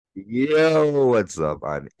Yo, what's up?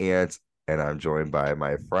 I'm Ant, and I'm joined by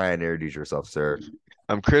my friend. Introduce yourself, sir.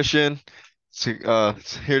 I'm Christian.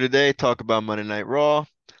 Here today, talk about Monday Night Raw.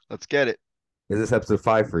 Let's get it. Is this episode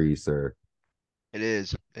 5 for you, sir? It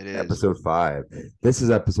is. It is. Episode 5. This is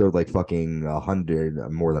episode like fucking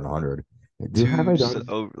 100, more than 100. Do have I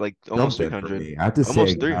done Like almost something for 300. me? I have to say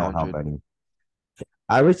Almost again, I don't know how 300. many.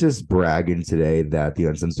 I was just bragging today that the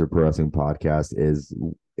Uncensored Pro Wrestling Podcast is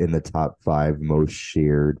in the top 5 most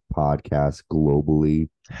shared podcasts globally.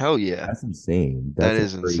 Hell yeah. That's insane. That That's a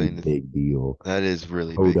is pretty insane. big deal. That is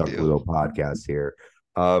really big Podunk deal. little podcast here.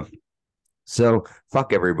 Um, So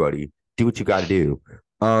fuck everybody. Do what you got to do.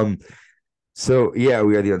 Um. So yeah,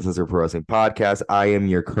 we are the Uncensored Pro Wrestling Podcast. I am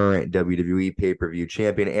your current WWE pay-per-view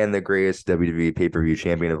champion and the greatest WWE pay-per-view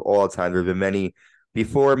champion of all time. There have been many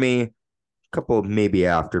before me, a couple maybe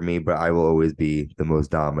after me, but I will always be the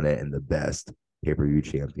most dominant and the best pay-per-view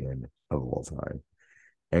champion of all time.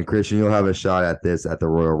 And Christian, you'll have a shot at this at the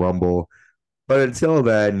Royal Rumble. But until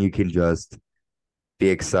then, you can just be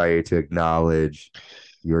excited to acknowledge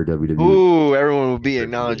your WWE Ooh, everyone will be pay-per-view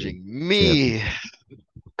acknowledging champion. me.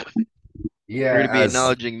 They're Yeah, gonna be as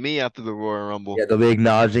acknowledging me after the Royal Rumble. yeah, they'll be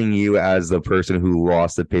acknowledging you as the person who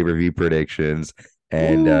lost the pay-per-view predictions.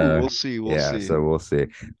 And Ooh, we'll see. We'll yeah, see. so we'll see.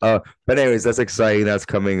 But anyways, that's exciting. That's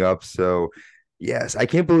coming up. So yes, I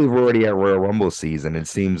can't believe we're already at Royal Rumble season. It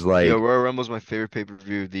seems Yo, like Royal Rumble's my favorite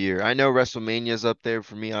pay-per-view of the year. I know WrestleMania's up there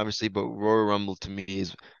for me, obviously, but Royal Rumble to me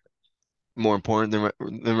is more important than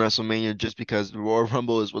WrestleMania just because the Royal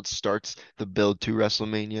Rumble is what starts the build to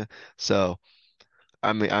WrestleMania. So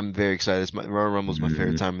I'm very excited. Royal Rumble is my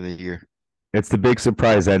favorite mm, time of the year. it's the big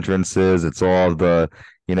surprise entrances. It's all the.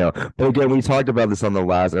 But again, we talked about this on the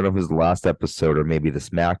last, I don't know if it was the last episode or maybe the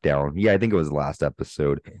SmackDown. Yeah, I think it was the last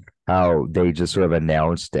episode. How they just sort of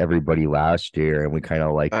announced everybody last year and we kind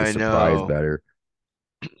of like the I surprise know. better.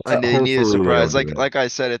 And they need a Hopefully they don't surprise. do Like it. like I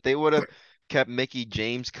said, if they would have kept Mickey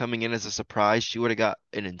James coming in as a surprise, she would have got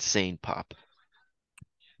an insane pop.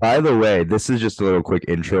 By the way, this is just a little quick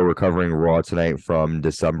intro. We're covering Raw tonight from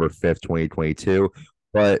December 5th, 2022.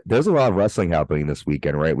 But there's a lot of wrestling happening this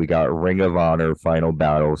weekend, right? We got Ring of Honor Final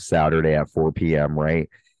Battle Saturday at 4 p.m., right?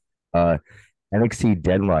 Uh NXT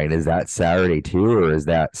Deadline, is that Saturday too, or is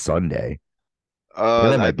that Sunday? I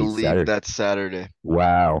think that I might be believe Saturday. that's Saturday.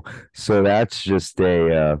 Wow. So that's just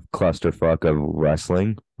a clusterfuck of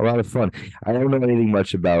wrestling. A lot of fun. I don't know anything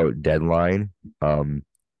much about Deadline. Um,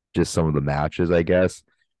 just some of the matches, I guess.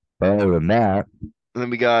 But other than that, And then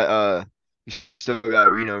we still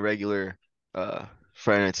got regular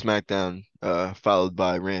Friday Night SmackDown followed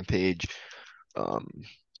by Rampage. Um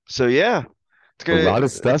so yeah, a lot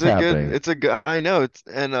of stuff happening. it's a good I know it's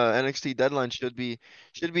and NXT deadline should be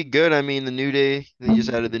good. I mean the New Day, they just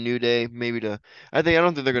added the New Day maybe to I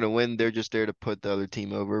don't think they're gonna win. They're just there to put the other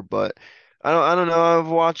team over, but I don't know. I've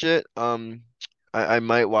watched it. I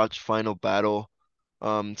might watch Final Battle.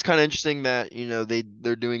 It's kind of interesting that,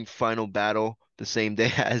 they're doing Final Battle the same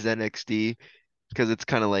day as NXT because it's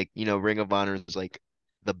kind of like, Ring of Honor is like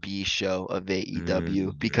the B show of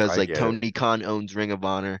AEW because I like get it. Tony Khan owns Ring of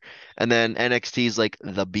Honor, and then NXT is like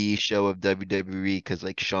the B show of WWE because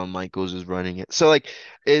like Shawn Michaels is running it. So like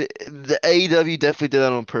the AEW definitely did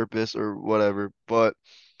that on purpose or whatever. But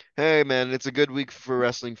hey, man, it's a good week for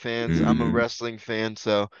wrestling fans. I'm a Mhm. wrestling fan,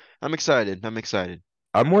 so I'm excited. I'm excited.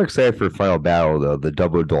 I'm more excited for Final Battle though, the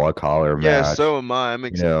double dog collar Yeah, match. so am I.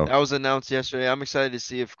 You know, That was announced yesterday. I'm excited to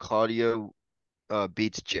see if Claudio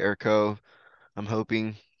beats Jericho. I'm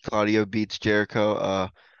hoping Claudio beats Jericho.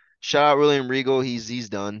 Shout out William Regal. He's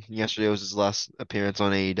done. Yesterday was his last appearance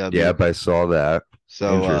on AEW. yep, I saw that.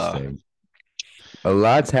 So Interesting. A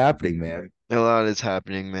lot's happening, man. a lot is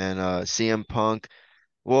happening, man. CM Punk.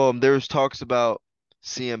 Well, there was talks about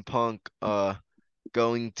CM Punk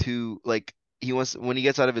going to like he wants when he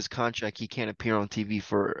gets out of his contract, he can't appear on TV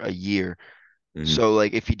for a year. Mhm. So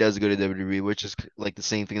like if he does go to WWE, which is like the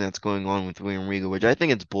same thing that's going on with William Regal, which I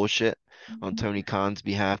think it's bullshit on Tony Khan's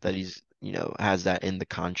behalf that he's, has that in the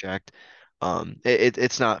contract.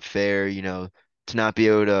 It's not fair, to not be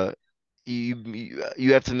able to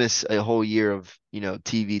you have to miss a whole year of,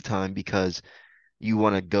 TV time because you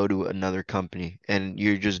want to go to another company and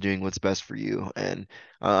you're just doing what's best for you. And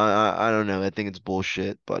I don't know, I think it's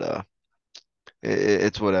bullshit, but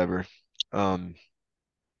it's whatever. Um,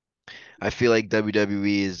 I feel like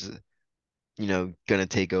WWE is gonna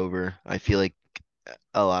take over. I feel like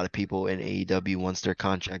a lot of people in AEW, once their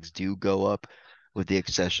contracts do go up, with the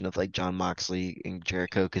exception of like John Moxley and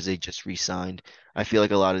Jericho, because they just re-signed. I feel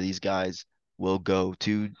like a lot of these guys will go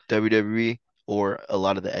to WWE or a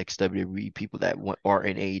lot of the ex-WWE people that are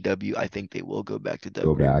in AEW, I think they will go back to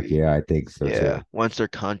Go back. WWE. Yeah, I think so Yeah, too. once their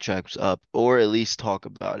contract's up, or at least talk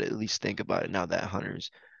about it, at least think about it now that Hunter's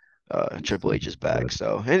Triple H is back.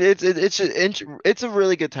 So, and it's a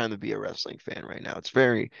really good time to be a wrestling fan right now. It's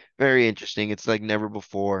very interesting. It's like never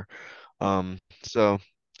before. So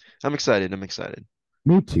I'm excited. I'm excited.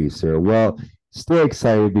 Me too, sir. Well, still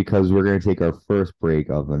excited because we're going to take our first break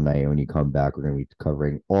of the night. When you come back, we're going to be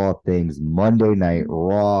covering all things Monday Night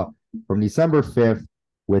Raw from December 5th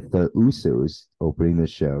with the Usos opening the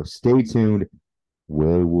show. Stay tuned.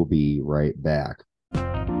 We will be right back.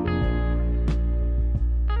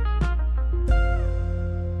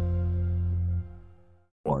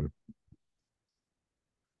 One.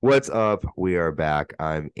 What's up? We are back.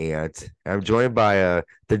 I'm Ant. I'm joined by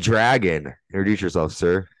the Dragon. Introduce yourself,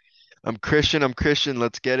 sir. I'm Christian. I'm Christian.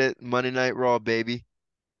 Let's get it. Monday Night Raw, baby.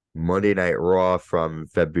 Monday Night Raw from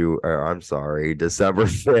February, or I'm sorry, December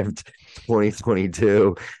 5th,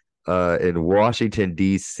 2022, in Washington,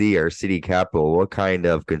 D.C., our city capital. What kind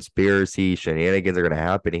of conspiracy shenanigans are going to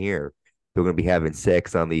happen here? We're going to be having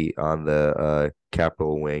sex on the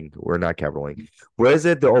Capitol wing. We're not Capitol wing. What is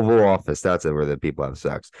it? The Oval Office. That's it, where the people have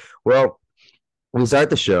sex. Well, we start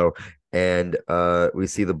the show and we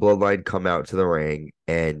see the bloodline come out to the ring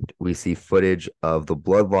and we see footage of the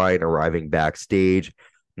bloodline arriving backstage.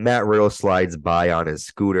 Matt Riddle slides by on his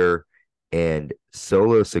scooter and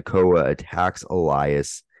Solo Sikoa attacks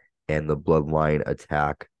Elias and the bloodline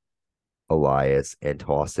attack Elias and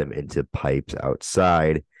toss him into pipes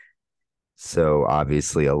outside. So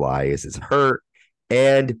obviously Elias is hurt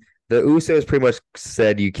and the Usos pretty much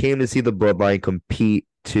said you came to see the bloodline compete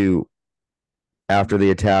to after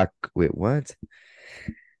the attack. Wait, what?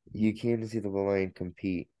 You came to see the Lion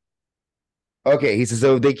compete. Okay, he says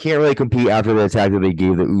so they can't really compete after the attack that they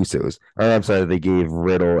gave the Usos. Or I'm sorry, they gave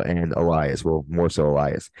Riddle and Elias. Well, more so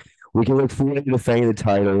Elias. We can look forward to defending the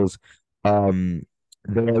titles. Um,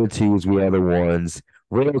 they are the twos, we are the ones.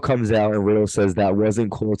 Riddle comes out and Riddle says that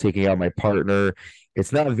wasn't cool taking out my partner.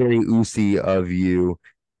 It's not very Usi of you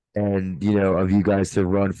and of you guys to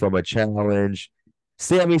run from a challenge.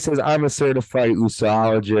 Sammy says, I'm a certified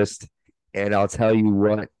Usologist, and I'll tell you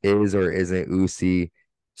what is or isn't Usi.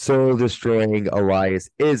 Soul destroying Elias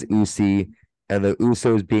is Usi, and the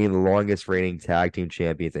Usos being the longest reigning tag team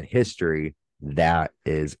champions in history, that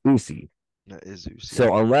is Usi. That is Uzi.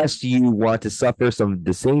 So unless you want to suffer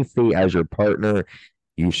the same fate as your partner,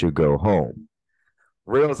 you should go home.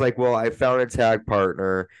 Riddle's like, well, I found a tag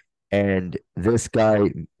partner, and me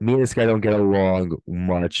and this guy don't get along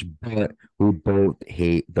much, but we both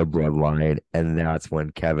hate the bloodline. And that's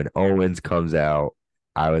when Kevin Owens comes out.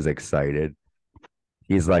 I was excited.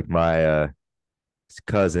 He's like my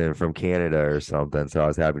cousin from Canada or something. So I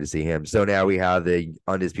was happy to see him. So now we have the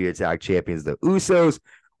Undisputed Tag Champions, the Usos,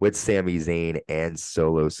 with Sami Zayn and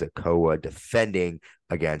Solo Sikoa defending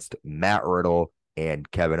against Matt Riddle and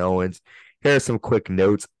Kevin Owens. Here are some quick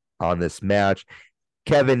notes on this match.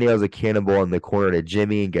 Kevin nails a cannonball in the corner to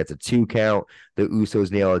Jimmy and gets a 2 count. The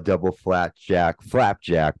Usos nail a double flapjack,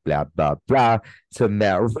 blah, blah, blah, to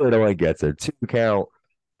Matt Riddle and gets a 2 count.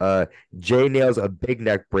 Jay nails a big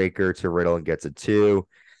neck breaker to Riddle and gets a 2.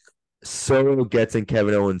 Solo gets in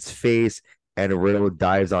Kevin Owens' face and Riddle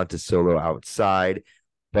dives onto Solo outside.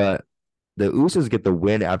 But the Usos get the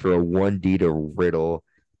win after a 1D to Riddle.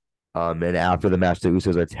 And after the match, the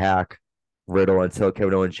Usos attack Riddle until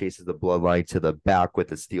Kevin Owens chases the bloodline to the back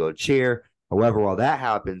with a steel chair. However, while that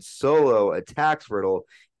happens, Solo attacks Riddle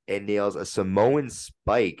and nails a Samoan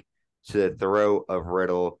spike to the throat of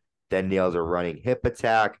Riddle, then nails a running hip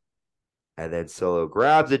attack. And then Solo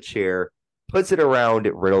grabs a chair, puts it around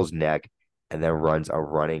Riddle's neck, and then runs a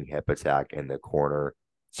running hip attack in the corner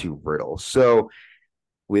to Riddle. So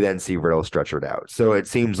we then see Riddle stretchered out. So it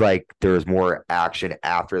seems like there was more action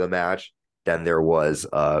after the match than there was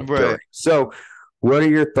during. Right. So what are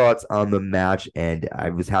your thoughts on the match? And I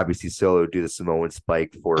was happy to see Solo do the Samoan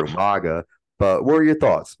spike for Umaga, but what are your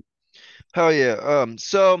thoughts? Hell yeah.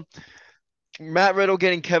 So Matt Riddle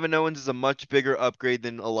getting Kevin Owens is a much bigger upgrade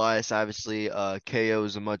than Elias. Obviously, KO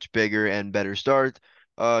is a much bigger and better start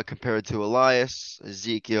compared to Elias,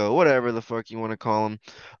 Ezekiel, whatever the fuck you want to call him.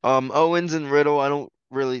 Owens and Riddle, I don't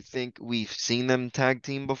really think we've seen them tag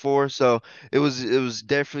team before, so it was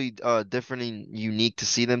definitely different and unique to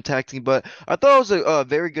see them tag team. But I thought it was a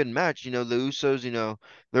very good match. The Usos,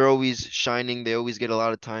 they're always shining. They always get a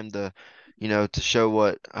lot of time to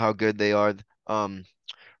show how good they are. Um,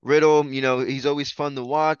 Riddle, he's always fun to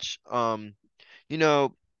watch. You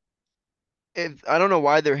know, if I don't know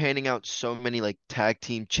why they're handing out so many like tag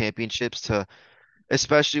team championships to,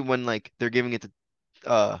 especially when like they're giving it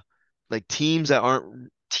to like teams that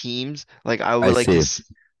aren't teams. Like I I would like to see.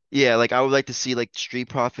 yeah, like I would like to see like Street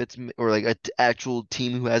Profits or like a actual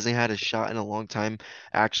team who hasn't had a shot in a long time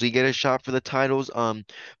actually get a shot for the titles. But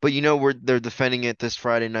they're defending it this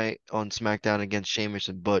Friday night on SmackDown against Sheamus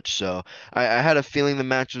and Butch. So I had a feeling the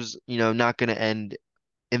match was, not gonna end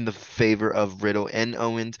in the favor of Riddle and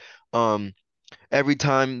Owens. Um, every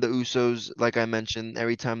time the Usos, like I mentioned,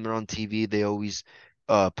 every time they're on TV, they always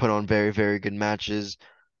put on very, very good matches.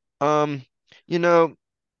 Um, you know,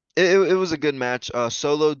 it was a good match.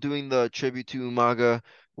 Solo doing the tribute to Umaga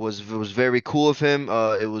was very cool of him.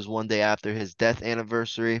 It was one day after his death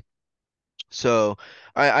anniversary. So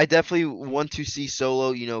I definitely want to see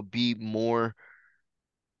Solo, be more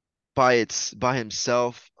by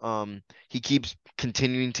himself. He keeps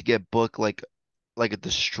continuing to get booked like a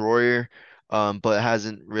destroyer, but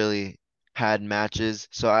hasn't really had matches.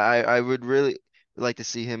 So I would really like to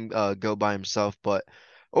see him go by himself. But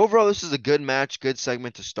overall, this is a good match, good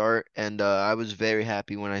segment to start, and I was very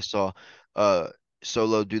happy when I saw uh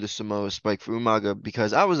Solo do the Samoa Spike for Umaga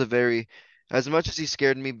because I was as much as he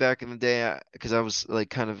scared me back in the day, because I was like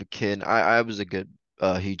kind of a kid, I was a good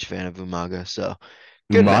huge fan of Umaga. So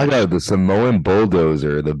good Umaga, match. the Samoan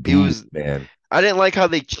bulldozer, the He beast, was man. I didn't like how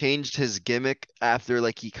they changed his gimmick after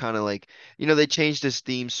like he kind of like they changed his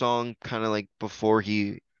theme song kind of like before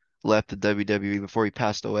he left the WWE before he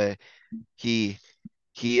passed away. He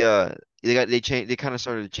he they kind of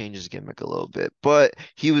started to change his gimmick a little bit, but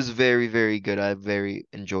he was very very good. I very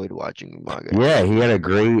enjoyed watching Umaga. Yeah, he had a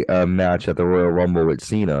great match at the Royal Rumble with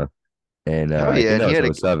Cena, and Hell I yeah, think and that he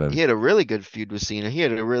was had a oh he 07. had a really good feud with Cena. He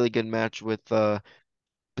had a really good match with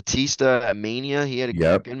Batista at Mania. He had a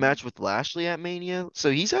Yep. good match with Lashley at Mania.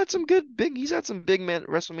 So he's had some big man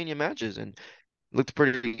WrestleMania matches and looked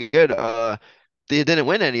pretty good. They didn't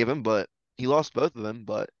win any of them, but he lost both of them.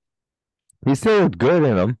 But He still looked good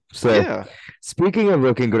in them. So, yeah, speaking of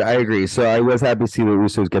looking good, I agree. So, I was happy to see the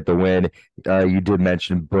Usos get the win. You did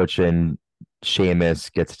mention Butch and Sheamus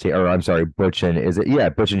gets to, or I'm sorry, Butch and is it? Yeah,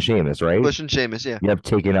 Butch and Sheamus, right? Bush and Sheamus, yeah. Yep,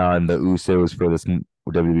 taking on the Usos for this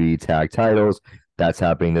WWE tag titles. That's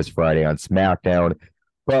happening this Friday on SmackDown.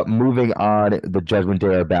 But moving on, the Judgment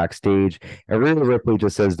Day are backstage, and Rhea Ripley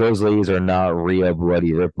just says those ladies are not Rhea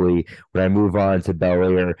Bloody Ripley. When I move on to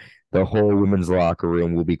Belair, the whole women's locker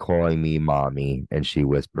room will be calling me mommy, and she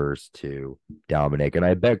whispers to Dominic, and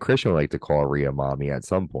I bet Christian would like to call Rhea mommy at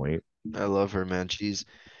some point. I love her, man. She's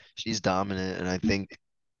dominant, and I think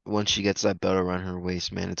once she gets that belt around her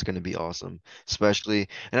waist, man, it's gonna be awesome. Especially,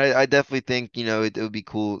 and I definitely think it would be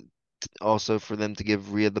cool also for them to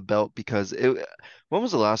give Rhea the belt because when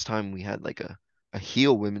was the last time we had like a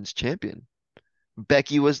heel women's champion?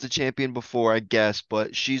 Becky was the champion before, I guess,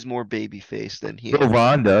 but she's more babyface than Still heel.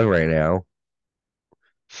 Ronda right now.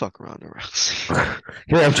 Fuck Ronda Rousey.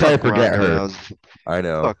 Here, I'm trying to Fuck forget Ronda her. Rousey. I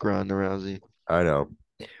know. Fuck Ronda Rousey. I know.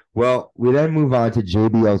 Well, we then move on to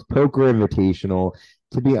JBL's Poker Invitational.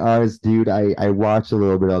 To be honest, dude, I watched a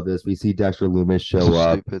little bit of this. We see Dexter Loomis This show is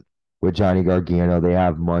up stupid. with Johnny Gargano. They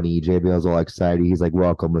have money. JBL's all excited. He's like,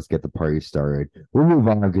 welcome, let's get the party started. We'll move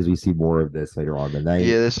on because we see more of this later on the night.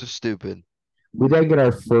 Yeah, this is stupid. We then get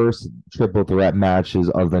our first triple threat matches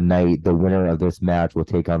of the night. The winner of this match will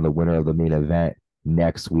take on the winner of the main event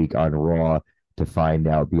next week on Raw to find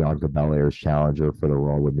out Bianca Belair's challenger for the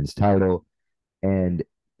Raw Women's title. And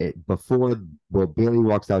Bailey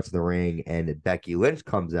walks out to the ring and Becky Lynch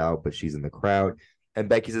comes out, but she's in the crowd. And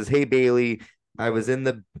Becky says, hey, Bailey, I was in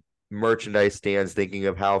the merchandise stands thinking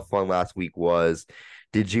of how fun last week was.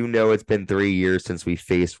 Did you know it's been 3 years since we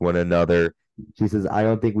faced one another? She says, I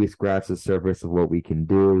don't think we scratched the surface of what we can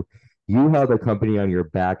do. You held the company on your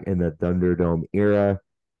back in the Thunderdome era.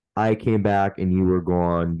 I came back and you were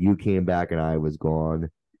gone. You came back and I was gone.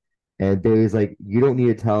 And Dave's like, you don't need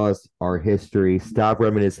to tell us our history. Stop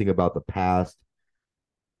reminiscing about the past.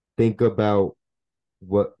 Think about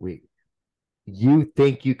what we you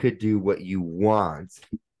think you could do what you want.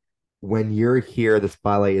 When you're here, the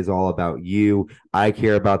spotlight is all about you. I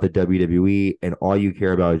care about the WWE, and all you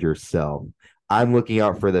care about is yourself. I'm looking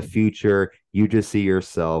out for the future. You just see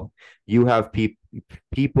yourself. You have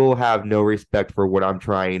people have no respect for what I'm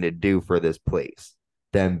trying to do for this place.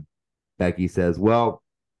 Then Becky says, well,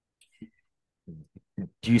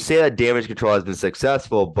 you say that damage control has been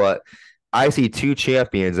successful, but I see two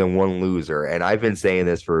champions and one loser. And I've been saying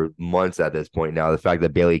this for months at this point now, the fact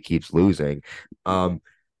that Bailey keeps losing.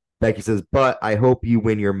 Becky says, but I hope you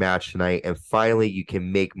win your match tonight and finally you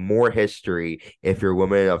can make more history if you're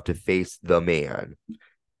woman enough to face the man.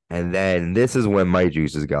 And then this is when my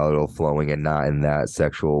juices got a little flowing and not in that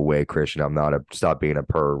sexual way, Christian. I'm not a stop being a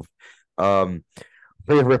perv.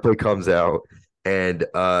 Rhea Ripley comes out and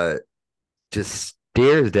just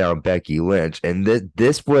stares down Becky Lynch, and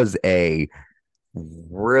this was a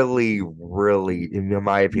really, really, in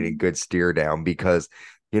my opinion, good steer down because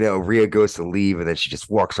Rhea goes to leave and then she just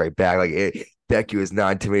walks right back. Becky was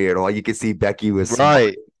not intimidated at all. You can see Becky was smiling,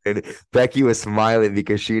 Right. and Becky was smiling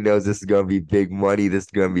because she knows this is gonna be big money. This is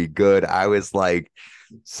gonna be good. I was like,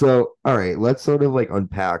 so all right, let's sort of like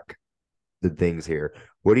unpack the things here.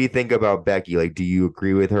 What do you think about Becky? Like, do you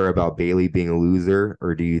agree with her about Bailey being a loser,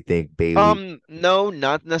 or do you think Bailey? No,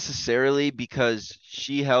 not necessarily because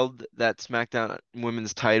she held that SmackDown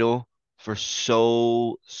Women's title for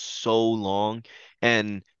so long,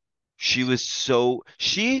 and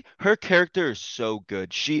her character is so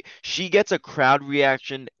good. She gets a crowd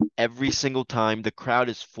reaction every single time. The crowd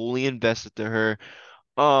is fully invested to her.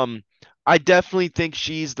 Um, I definitely think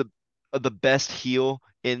she's the best heel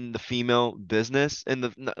in the female business.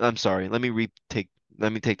 I'm sorry, let me take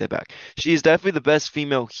that back. She's definitely the best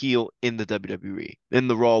female heel in the WWE in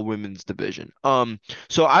the Raw Women's division.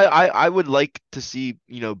 So I would like to see,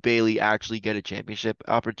 Bailey actually get a championship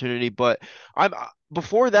opportunity, but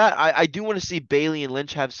before that, I do want to see Bailey and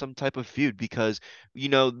Lynch have some type of feud because,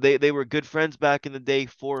 they were good friends back in the day,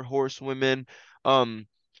 four horsewomen. Um,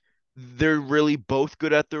 they're really both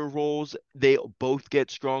good at their roles. They both get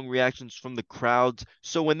strong reactions from the crowds.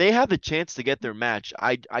 So when they have the chance to get their match,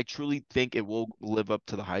 I truly think it will live up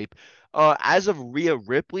to the hype. As of Rhea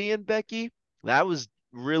Ripley and Becky, that was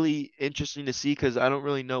really interesting to see because I don't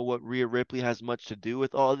really know what Rhea Ripley has much to do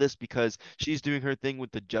with all of this because she's doing her thing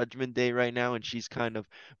with the Judgment Day right now and she's kind of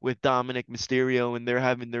with Dominic Mysterio and they're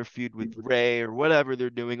having their feud with Ray or whatever they're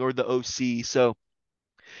doing or the OC. So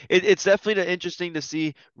it's definitely interesting to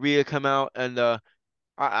see Rhea come out and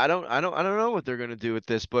I don't know what they're gonna do with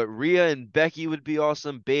this, but Rhea and Becky would be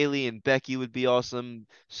awesome. Bailey and Becky would be awesome.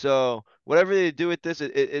 So whatever they do with this,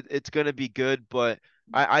 it's gonna be good. But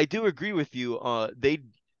I do agree with you. They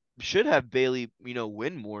should have Bailey,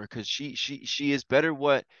 win more because she is better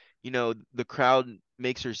what the crowd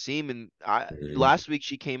makes her seem. And last week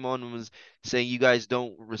she came on and was saying you guys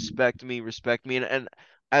don't respect me, and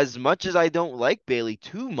as much as I don't like Bailey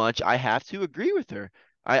too much, I have to agree with her.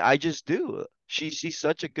 I just do.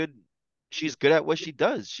 She's good at what she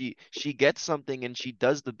does. She gets something and she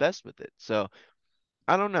does the best with it. So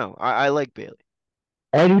I don't know. I like Bailey.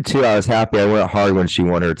 I do too. I was happy. I went hard when she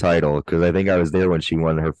won her title because I think I was there when she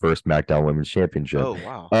won her first SmackDown Women's Championship. Oh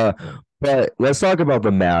wow. Uh, but let's talk about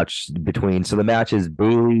the match between. So the match is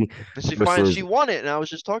Bailey And she versus. won it and I was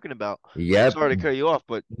just talking about. I'm Yep. sorry to cut you off,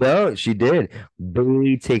 but No, she did.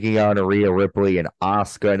 Bailey taking on Rhea Ripley and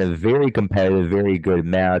Asuka in a very competitive, very good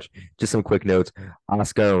match. Just some quick notes.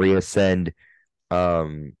 Asuka and Rhea send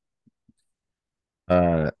um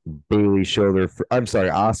uh Bailey shoulder. I'm sorry,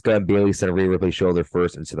 Asuka and Bailey send Rhea Ripley shoulder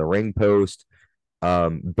first into the ring post.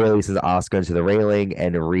 Bailey sends Asuka into the railing,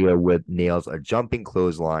 and Rhea with nails a jumping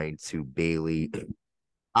clothesline to Bailey.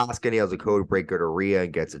 Asuka nails a code breaker to Rhea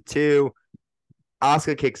and gets a two.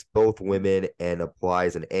 Asuka kicks both women and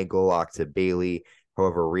applies an ankle lock to Bailey.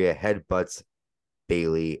 However, Rhea headbutts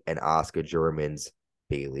Bailey and Asuka Germans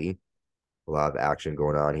Bailey. A lot of action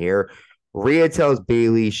going on here. Rhea tells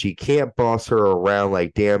Bailey she can't boss her around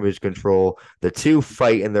like damage control. The two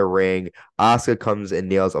fight in the ring. Asuka comes and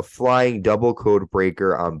nails a flying double code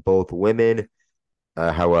breaker on both women.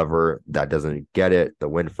 However, that doesn't get it. The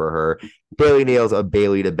win for her. Bailey nails a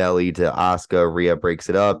Bailey to belly to Asuka. Rhea breaks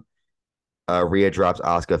it up. Rhea drops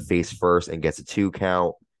Asuka face first and gets a 2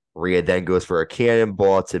 count. Rhea then goes for a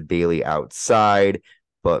cannonball to Bailey outside,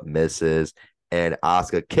 but misses. And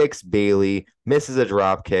Asuka kicks Bailey, misses a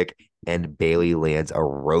drop kick, and Bailey lands a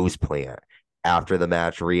rose plant. After the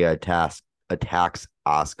match, Rhea attacks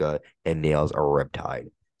Asuka and nails a riptide.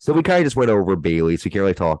 So we kind of just went over Bailey, so we can't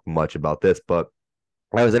really talk much about this, but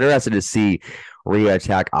I was interested to see Rhea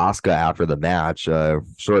attack Asuka after the match. Sort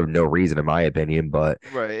of no reason, in my opinion, but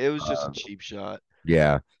right, it was just a uh, cheap shot.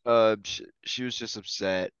 yeah. She was just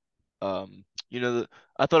upset. I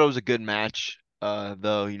thought it was a good match. Though,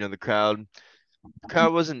 the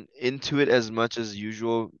crowd wasn't into it as much as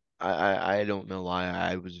usual. I don't know why.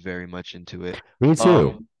 I was very much into it. Me Um,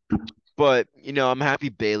 too. but I'm happy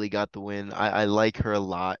Bailey got the win. I like her a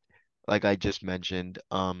lot, like I just mentioned.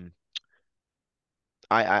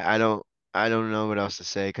 I don't know what else to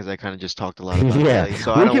say because I kind of just talked a lot about Yeah, Bailey.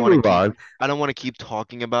 So we can move on. I don't want to keep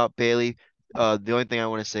talking about Bailey. The only thing I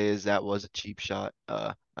want to say is that was a cheap shot.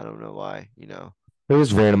 I don't know why. It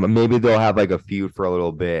was random. Maybe they'll have like a feud for a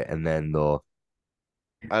little bit and then they'll.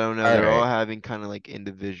 I don't know. All They're all right. having kind of like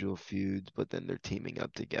individual feuds, but then they're teaming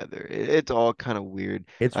up together. It's all kind of weird.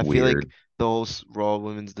 It's I feel like weird. the whole Raw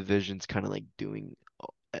Women's division's kind of like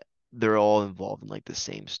they're all involved in like the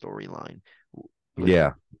same storyline. like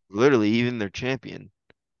Yeah. literally even their champion.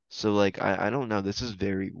 So like I don't know. This is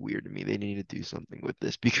very weird to me. They need to do something with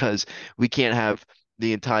this because we can't have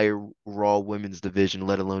the entire Raw women's division,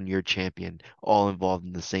 let alone your champion, all involved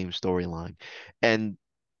in the same storyline. And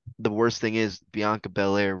the worst thing is Bianca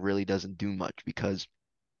Belair really doesn't do much because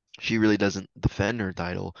she really doesn't defend her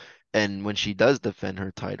title. And when she does defend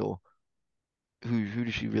her title, who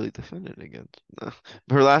does she really defend it against?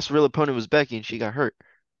 Her last real opponent was Becky, and she got hurt.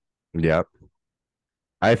 Yeah.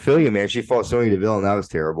 I feel you, man. She fought Sonya Deville, and that was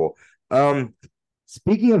terrible. Um,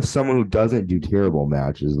 Speaking of someone who doesn't do terrible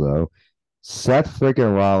matches, though, Seth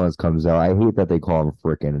freaking Rollins comes out. I hate that they call him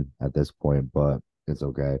freaking at this point, but it's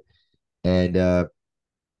okay. And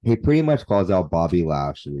he pretty much calls out Bobby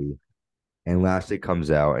Lashley. And Lashley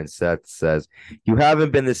comes out and Seth says, "You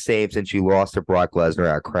haven't been the same since you lost to Brock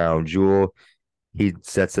Lesnar at Crown Jewel."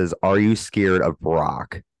 Seth says, "Are you scared of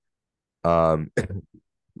Brock?" Um,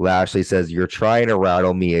 Lashley says, "You're trying to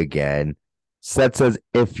rattle me again." Seth says,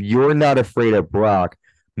 "If you're not afraid of Brock,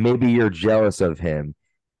 maybe you're jealous of him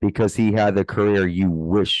because he had the career you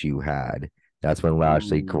wish you had." That's when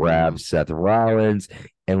Lashley Ooh. grabs Seth Rollins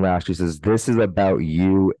and Lashley says, "This is about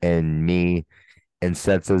you and me." And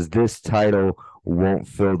Seth says, "This title won't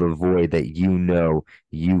fill the void that you know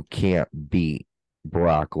you can't beat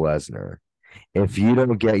Brock Lesnar. If you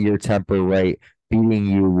don't get your temper right, beating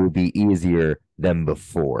you will be easier than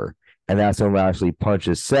before." And that's when Lashley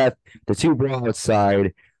punches Seth. The two brawl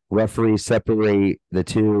outside. Referees separate the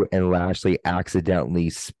two, and Lashley accidentally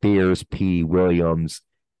spears P. Williams,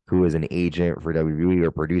 who is an agent for WWE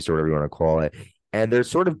or producer, whatever you want to call it. And they're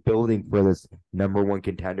sort of building for this number one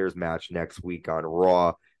contenders match next week on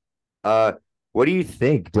Raw. Uh, what do you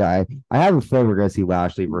think? I have a feeling we're gonna see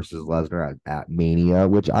Lashley versus Lesnar at Mania,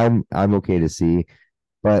 which I'm okay to see.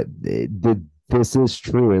 But this is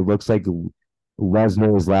true. It looks like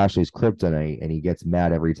Lesnar is Lashley's kryptonite, and he gets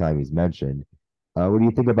mad every time he's mentioned. What do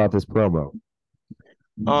you think about this promo?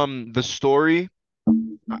 The story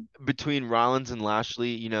between Rollins and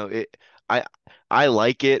Lashley, I I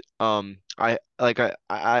like it.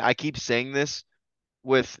 I keep saying this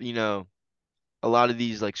with, a lot of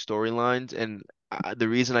these like storylines, and the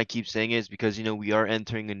reason I keep saying it is because, we are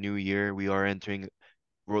entering a new year. We are entering the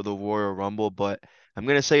Royal Rumble, but I'm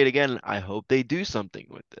gonna say it again. I hope they do something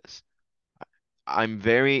with this. I'm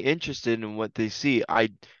very interested in what they see.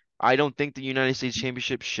 I don't think the United States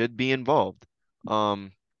Championship should be involved.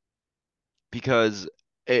 Um, because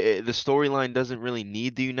the storyline doesn't really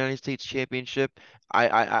need the United States Championship.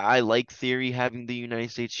 I like Theory having the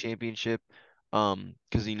United States Championship,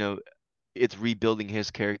 because it's rebuilding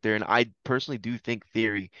his character, and I personally do think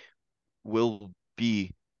Theory will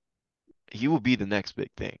be he will be the next big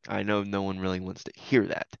thing. I know no one really wants to hear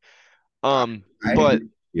that. I, Um, I agree but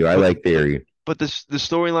with you. I but the like Theory. but the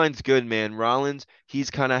storyline's good, man. Rollins,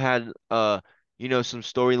 he's kind of had some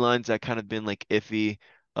storylines that kind of been like iffy.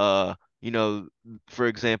 You know, for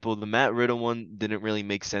example, the Matt Riddle one didn't really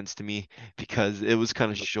make sense to me because it was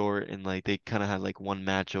kind of short and like they kind of had like one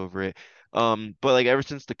match over it. But like ever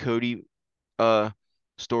since the Cody uh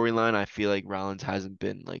storyline, I feel like Rollins hasn't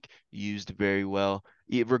been like used very well.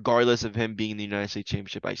 Regardless of him being in the United States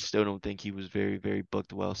Championship, I still don't think he was very, very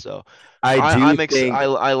booked well. So I I do I'm ex think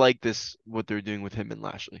I like this what they're doing with him and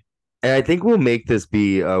Lashley. And I think we'll make this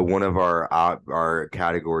be one of our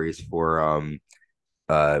categories for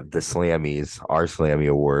the Slammies, our Slammy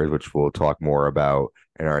Awards, which we'll talk more about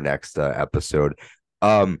in our next episode.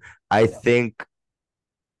 I think,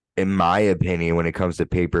 in my opinion, when it comes to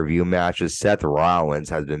pay-per-view matches, Seth Rollins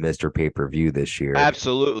has been Mr. Pay-per-view this year.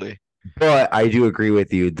 Absolutely. But I do agree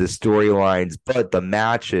with you, the storylines, but the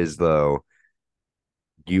matches, though,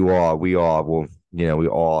 we all, well, we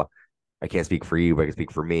all. I can't speak for you, but I can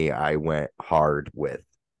speak for me. I went hard with.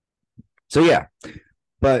 So yeah,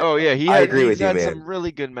 but Oh yeah, I agree he's with you, had man. some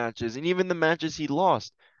really good matches, and even the matches he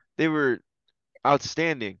lost, they were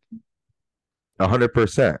outstanding.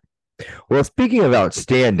 100%. Well, speaking of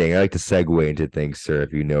outstanding, I like to segue into things, sir.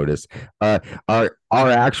 If you notice, uh, our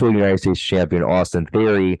actual United States champion Austin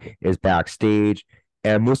Theory is backstage,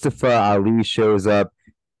 and Mustafa Ali shows up,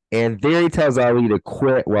 and Theory tells Ali to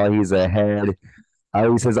quit while he's ahead.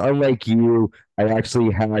 Ali says, "Unlike you, I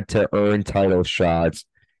actually had to earn title shots."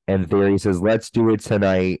 And Theory says, "Let's do it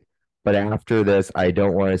tonight. But after this, I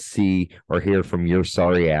don't want to see or hear from your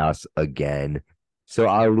sorry ass again." So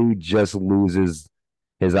Ali just loses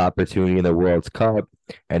his opportunity in the World Cup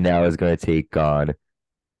and now is going to take on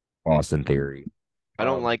Austin Theory. I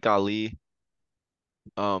don't Um, like Ali.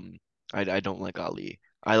 Um, I don't like Ali.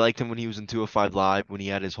 I liked him when he was in 205 Live when he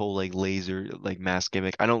had his whole like laser like mask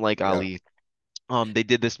gimmick. I don't like yeah. Ali. They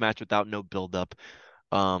did this match without no build up.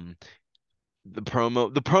 Um, The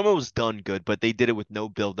promo was done good, but they did it with no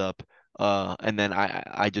build up. And then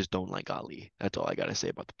I just don't like Ali. That's all I gotta say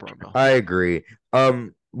about the promo. I agree.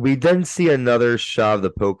 We then see another shot of the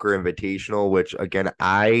Poker Invitational, which again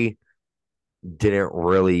I didn't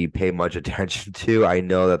really pay much attention to. I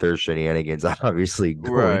know that there's shenanigans obviously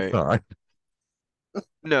going Right. on.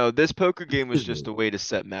 No, this poker game was just a way to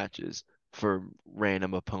set matches for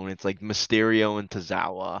random opponents like Mysterio and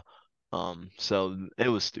Tozawa. So it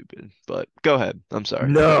was stupid. But go ahead. I'm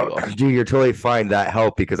sorry to cut No, you off. dude, you're totally fine. That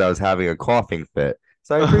helped because I was having a coughing fit.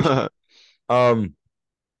 So I appreciate um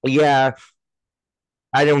yeah,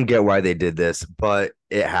 I don't get why they did this, but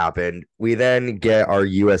it happened. We then get our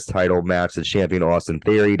US title match, the champion Austin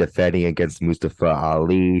Theory defending against Mustafa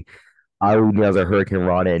Ali. Ali nails a Hurricane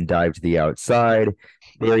Rana and dives to the outside.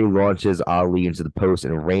 Theory launches Ali into the post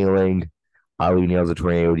and railing. Ali nails a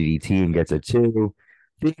tornado DDT and gets a two.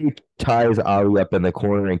 Theory ties Ali up in the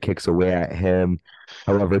corner and kicks away at him.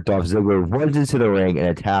 However, Dolph Ziggler runs into the ring and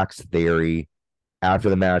attacks Theory. After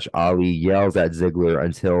the match, Ali yells at Ziggler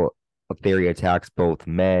until Theory attacks both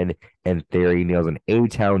men, and Theory nails an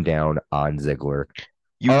A-Town down on Ziggler.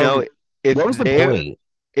 You know, Um, if what was the they're point?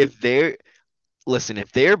 if they're listen,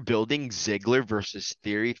 if they're building Ziggler versus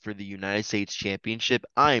Theory for the United States Championship,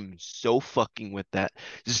 I'm so fucking with that.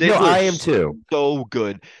 No, I am Ziggler's too. so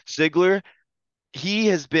good. Ziggler he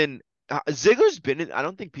has been Ziggler's been in, I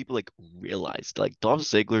don't think people like realized like Dolph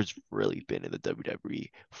Ziggler's really been in the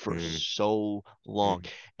WWE for Mm, so long. mm.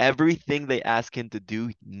 Everything they ask him to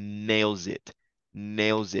do, nails it.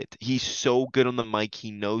 Nails it. He's so good on the mic.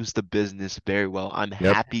 He knows the business very well. I'm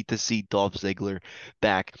Yep. happy to see Dolph Ziggler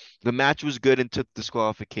back. The match was good and took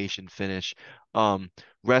disqualification finish.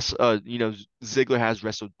 Ziggler has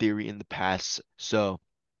wrestled Theory in the past, so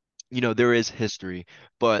there is history.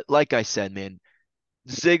 But like I said, man,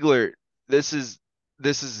 Ziggler, this is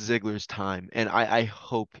this is Ziggler's time, and I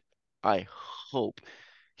hope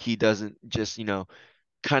he doesn't just,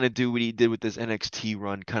 kind of do what he did with this NXT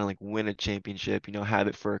run, kind of like win a championship, have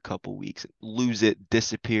it for a couple weeks, lose it,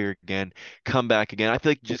 disappear again, come back again. I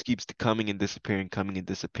feel like he just keeps coming and disappearing, coming and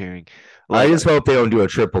disappearing. I Like, just hope they don't do a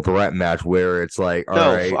triple threat match where it's like, all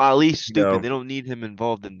no, right, Ali's you stupid. know, They don't need him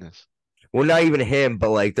involved in this. well, not even him,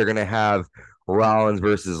 but like they're gonna have Rollins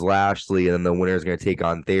versus Lashley, and then the winner's gonna take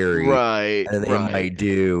on Theory, Right, and then they right. might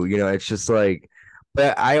do, it's just like.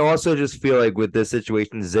 But I also just feel like with this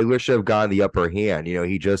situation, Ziggler should have gotten the upper hand.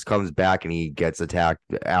 He just comes back and he gets attacked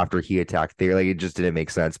after he attacked Theory. Like it just didn't make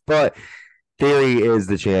sense. But Theory is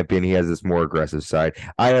the champion. He has this more aggressive side.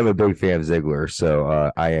 I am a big fan of Ziggler,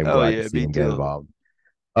 so I am Oh glad to yeah, see me him get too. involved.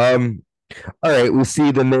 Um, all right, we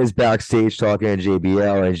see the Miz backstage talking to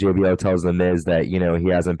JBL, and JBL tells the Miz that he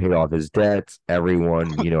hasn't paid off his debts.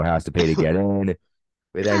 Everyone has to pay to get in.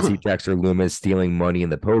 We then see Dexter Loomis stealing money in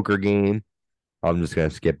the poker game. I'm just gonna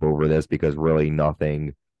skip over this because really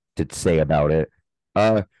nothing to say about it.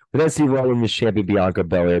 We then see Raw Women's Champion Bianca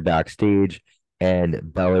Belair backstage, and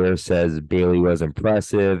Belair says Bailey was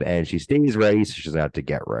impressive, and she stays ready, so she doesn't have to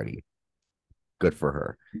get ready. Good for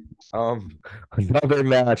her. Another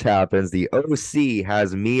match happens. The OC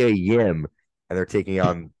has Mia Yim, and they're taking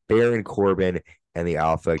on Baron Corbin and the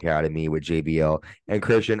Alpha Academy with JBL and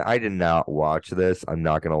Christian. I did not watch this. I'm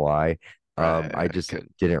not gonna lie. I Right, just good.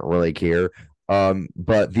 didn't really care.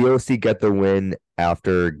 But the OC get the win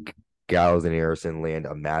after Gallows and Harrison land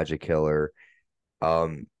a Magic Killer.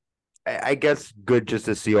 Um, I guess good just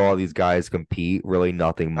to see all these guys compete. Really,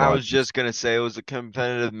 nothing I much. was just gonna say it was a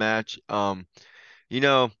competitive match. You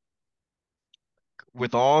know,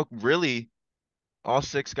 with all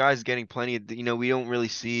six guys getting plenty of, we don't really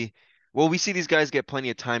see, well, we see these guys get plenty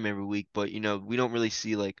of time every week, but we don't really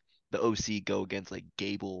see like the OC go against like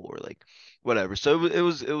Gable or like whatever. So it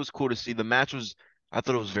was cool to see. The match was, I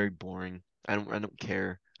thought it was very boring. I don't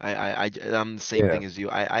care. I'm the same Yeah, thing as you.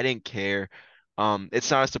 I didn't care.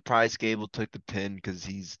 It's not a surprise Gable took the pin because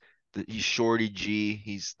he's Shorty G.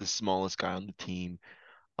 He's the smallest guy on the team.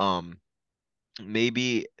 Um,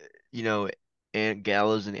 maybe you know, and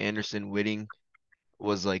Gallows and Anderson winning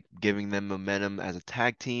was like giving them momentum as a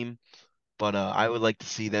tag team. But I would like to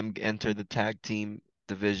see them enter the tag team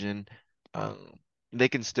division. Um, they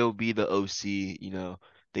can still be the OC,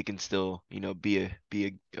 they can still, be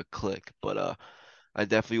a clique. But I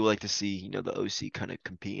definitely would like to see, the OC kind of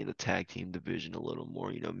compete in the tag team division a little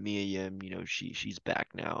more. Mia Yim, she's back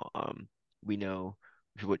now. We know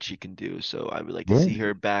what she can do, so I would like to yeah, see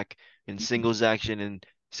her back in singles action. And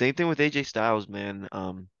same thing with AJ Styles, man.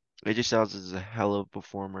 AJ Styles is a hell of a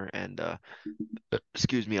performer, and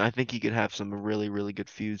excuse me, I think he could have some really, really good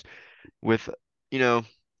feuds with, you know,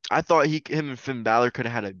 I thought him and Finn Balor could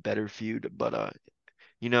have had a better feud, but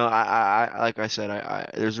like I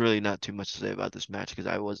said, there's really not too much to say about this match because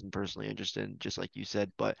I wasn't personally interested, just like you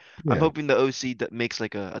said. But I'm Yeah, hoping the OC that makes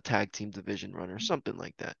like a tag team division run or something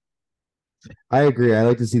like that. I agree. I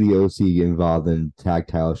like to see the OC get involved in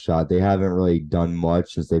tactile shot. They haven't really done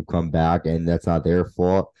much since they've come back, and that's not their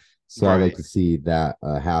fault. So I like Right. to see that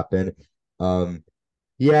happen. Um,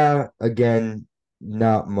 yeah, again,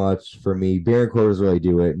 not much for me. Baron Corbin's really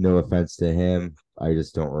do it. No offense to him. I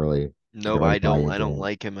No, don't really buy I into don't it.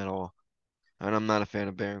 like him at all. And I'm not a fan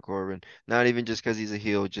of Baron Corbin. Not even just because he's a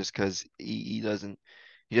heel, just because he doesn't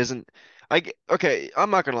okay, I'm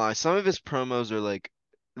not gonna lie. Some of his promos are like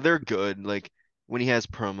they're good, like when he has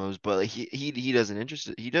promos, but like he doesn't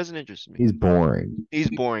interest me. He's boring. He's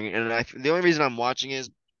boring, and the only reason I'm watching is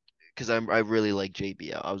because I really like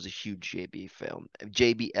JBL. I was a huge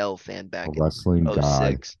JBL fan A back in wrestling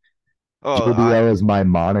god. '06. Oh, JBL is my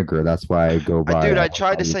moniker. That's why I go by dude, that. I I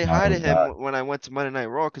tried to call you say hi to Italian him god. when I went to Monday Night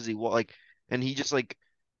Raw because and he just like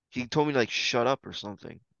he told me to like shut up or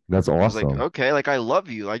something. That's I was like, awesome. okay, like I love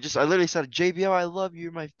you. I literally said, JBL, I love you.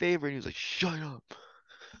 You're my favorite. And he was like, shut up.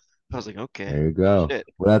 I was like, okay, There you go. shit.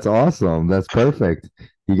 Well, that's awesome. That's perfect.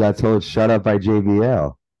 You got told shut up by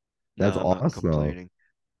JBL. That's No, I'm not awesome. complaining.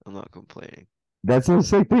 I'm not complaining. That's so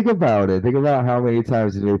sick. Think about it. Think about how many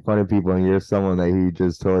times he made fun of people, and you're someone that he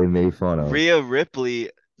just totally made fun of. Rhea Ripley,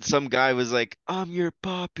 some guy was like, I'm your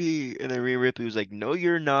poppy. And then Rhea Ripley was like, no,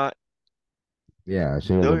 you're not. Yeah,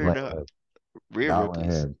 she No, doesn't you're play not. with, Rhea not with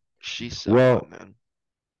Ripley's, him. she's so hot, Well, man.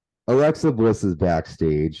 Alexa Bliss is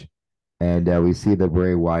backstage, and we see the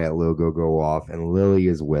Bray Wyatt logo go off, and Lily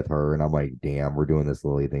is with her, and I'm like, damn, we're doing this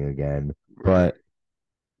Lily thing again. Right. But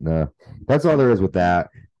no, that's all there is with that.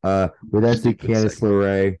 We then see Stupid Candice segment.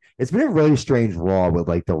 LeRae. It's been a really strange Raw with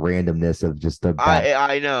like the randomness of just the back,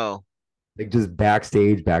 I know. like just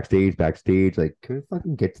backstage, backstage, backstage. Like, can we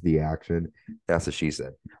fucking get to the action? That's what she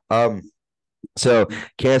said. Um, so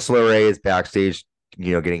Candice LeRae is backstage,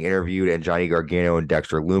 getting interviewed, and Johnny Gargano and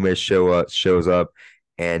Dexter Loomis shows up,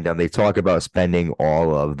 and they talk about spending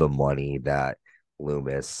all of the money that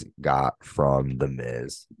Loomis got from the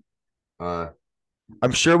Miz. Uh,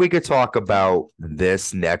 I'm sure we could talk about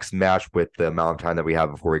this next match with the amount of time that we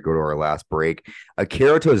have before we go to our last break.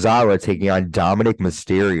 Akira Tozawa taking on Dominic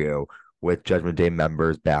Mysterio with Judgment Day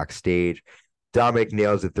members backstage. Dominic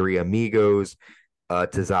nails the three amigos.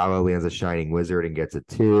 Tozawa lands a Shining Wizard and gets a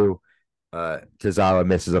two. Tozawa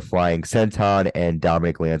misses a flying senton, and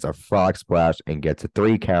Dominic lands a frog splash and gets a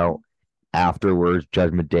three count. Afterwards,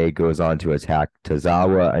 Judgment Day goes on to attack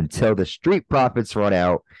Tozawa until the Street Profits run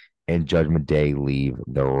out and Judgment Day leave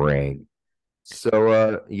the ring.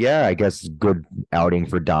 So, yeah, I guess good outing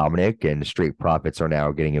for Dominic, and the Street Profits are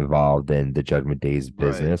now getting involved in the Judgment Day's Right.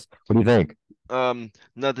 business. What do you think?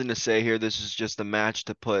 Nothing to say here. This is just a match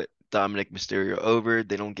to put Dominic Mysterio over.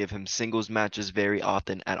 They don't give him singles matches very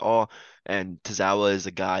often at all. And Tozawa is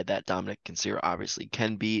a guy that Dominic Mysterio obviously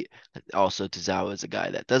can beat. Also, Tozawa is a guy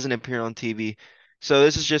that doesn't appear on TV. So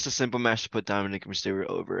this is just a simple match to put Dominic Mysterio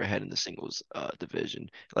over ahead in the singles division.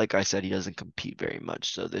 Like I said, he doesn't compete very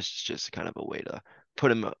much, so this is just kind of a way to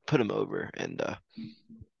put him over. And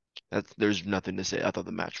there's nothing to say. I thought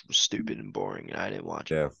the match was stupid and boring, and I didn't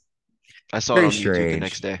watch it. Yeah, I saw it very on YouTube the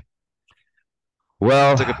next strange. day.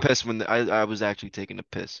 I took a Well, piss when I was actually taking a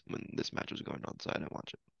piss when this match was going on, so I didn't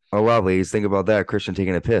watch it. oh wow, ladies, think about that. Christian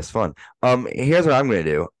taking a piss. Fun. Here's what I'm gonna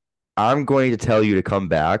do. I'm going to tell you to come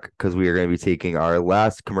back because we are going to be taking our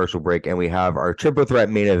last commercial break and we have our triple threat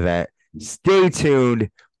main event. Stay tuned.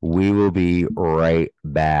 We will be right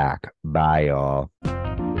back. Bye, y'all.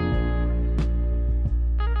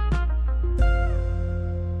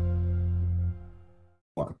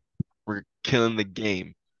 We're killing the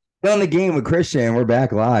game. Still in the game with Christian. We're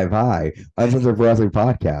back live. Hi. Uncensored Wrestling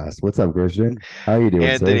Podcast. What's up, Christian? How are you doing,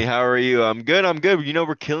 Anthony, sir? how are you? I'm good. I'm good.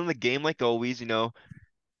 We're killing the game like always. You're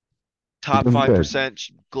Top doing good.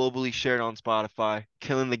 5% globally shared on Spotify.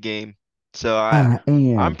 Killing the game. So I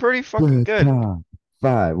I'm am pretty fucking the good. top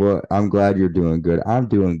five. Well, I'm glad you're doing good. I'm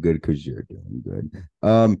doing good because you're doing good.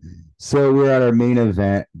 So we're at our main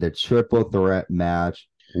event, the triple threat match.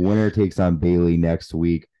 Winner takes on Bailey next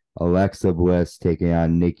week. Alexa Bliss taking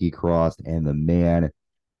on Nikki Cross and the man,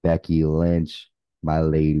 Becky Lynch, my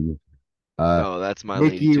lady. Uh, Oh, that's my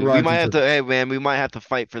lady Nikki too. We runs might have into. to, hey man, we might have to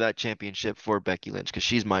fight for that championship for Becky Lynch because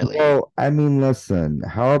she's my lady. Well, I mean, listen.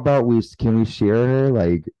 How about we share her?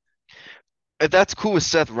 Like, If that's cool with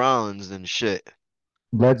Seth Rollins, then shit.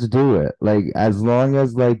 let's do it. Like as long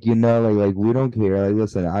as like we don't care. Like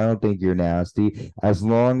listen, I don't think you're nasty. As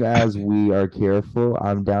long as we are careful,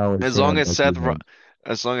 I'm down with As long sharing as Becky Seth, Ro- Lynch.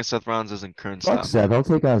 As long as Seth Rollins doesn't current Fuck stop him. Seth. I'll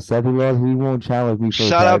take on Seth. He won't challenge me for the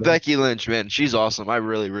Shout out title. Becky Lynch, man. She's awesome. I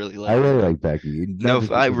really, really I like her, really man. like Becky, not No,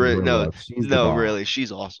 just I because of really her no, looks. She's the no, bomb. really.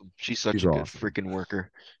 She's awesome. She's such She's a good awesome. freaking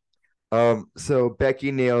worker. So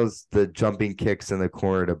Becky nails the jumping kicks in the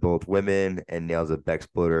corner to both women and nails a Beck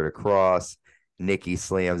exploder to cross. Nikki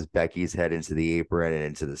slams Becky's head into the apron and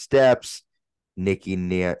into the steps. Nikki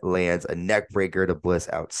lands a neck breaker to Bliss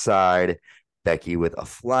outside. Becky with a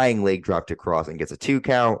flying leg drop to cross and gets a 2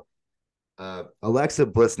 count. Alexa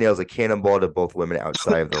Bliss nails a cannonball to both women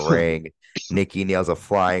outside of the ring. Nikki nails a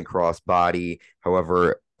flying crossbody.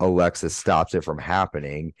 However, Alexa stops it from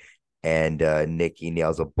happening. And Nikki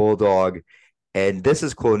nails a bulldog. And this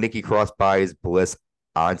is cool. Nikki crossbodies Bliss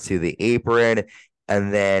onto the apron.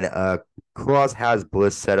 And then Cross has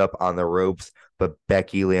Bliss set up on the ropes, but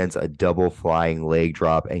Becky lands a double flying leg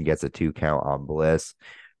drop and gets a 2 count on Bliss.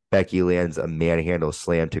 Becky lands a manhandle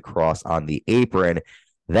slam to Cross on the apron.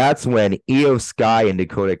 That's when Io Sky and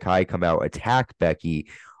Dakota Kai come out, attack Becky,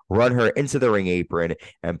 run her into the ring apron,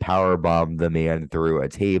 and powerbomb the man through a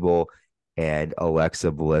table. And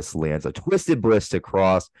Alexa Bliss lands a twisted bliss to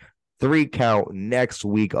Cross. 3 count next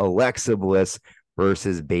week. Alexa Bliss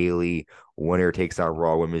versus Bayley. Winner takes on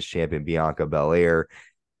Raw Women's Champion Bianca Belair.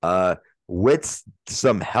 With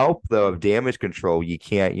some help though of Damage Control, you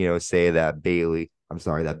can't say that Becky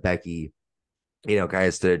kind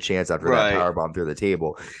of stood a chance after that Right. power bomb through the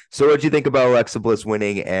table. So what do you think about Alexa Bliss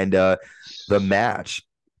winning and the match?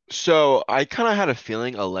 So I kind of had a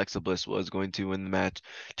feeling Alexa Bliss was going to win the match,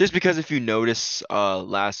 just because if you notice,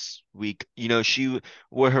 last week,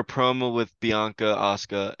 with her promo with Bianca,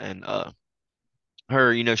 Asuka, and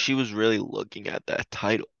her, she was really looking at that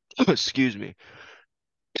title. Excuse me,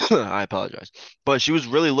 I apologize, but she was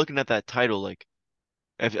really looking at that title, like,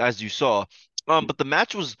 as you saw. But the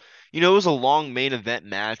match was, it was a long main event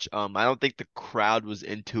match. I don't think the crowd was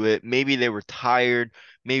into it. Maybe they were tired.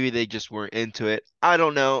 Maybe they just weren't into it. I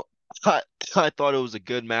don't know. I, I thought it was a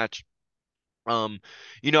good match. Um,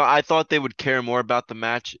 I thought they would care more about the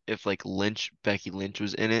match if like Becky Lynch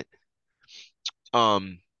was in it.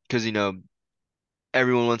 Because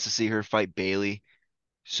everyone wants to see her fight Bayley.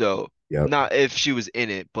 So Yep. not if she was in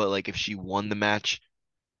it, but like if she won the match.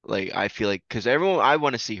 Like I feel like because I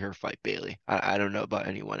want to see her fight Bayley. I don't know about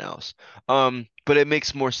anyone else. But it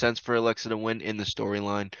makes more sense for Alexa to win in the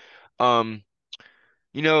storyline. Um,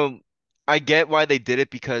 you know, I get why they did it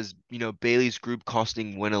because, Bayley's group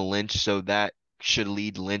costing Winna Lynch, so that should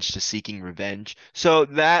lead Lynch to seeking revenge. So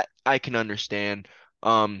that I can understand.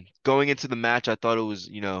 Going into the match, I thought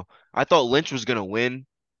I thought Lynch was gonna win.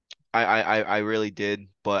 I really did,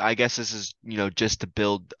 but I guess this is, just to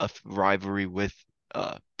build a rivalry with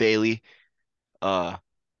Bayley. Uh,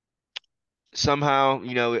 Somehow,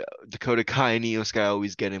 Dakota Kai and Io Sky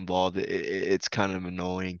always get involved. It's kind of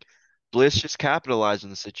annoying. Bliss just capitalized on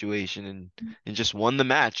the situation and just won the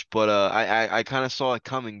match. But I kind of saw it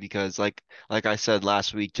coming because like I said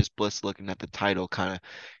last week, just Bliss looking at the title kind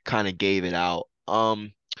of gave it out.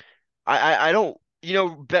 I don't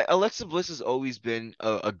Alexa Bliss has always been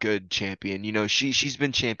a good champion. She's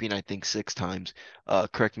been champion I think 6 times.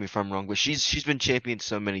 Correct me if I'm wrong, but she's been champion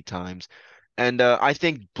so many times. And I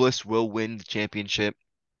think Bliss will win the championship.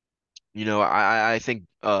 I think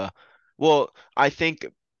well, I think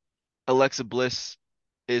Alexa Bliss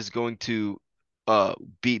is going to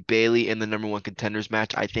beat Bayley in the number one contenders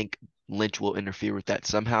match. I think Lynch will interfere with that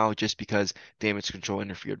somehow just because Damage Control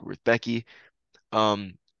interfered with Becky.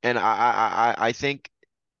 And I think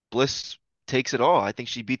Bliss takes it all. I think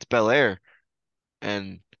she beats Belair,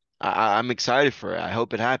 and I'm excited for it. I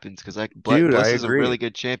hope it happens because Dude, I Bliss is a agree. really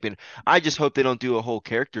good champion. I just hope they don't do a whole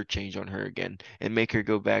character change on her again and make her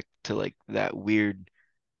go back to like that weird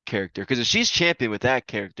character. Because if she's champion with that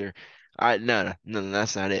character, no,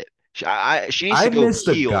 that's not it. She needs to I go miss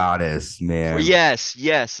the heel. goddess, man.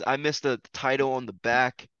 Yes, I missed the title on the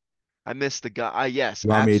back. I missed the guy. Yes, You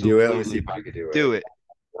want me to do it? Let me see absolutely. if I can do Do it. it.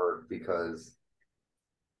 Work because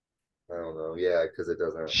I don't know. Yeah, because it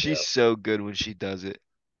doesn't. She's Yeah. so good when she does it.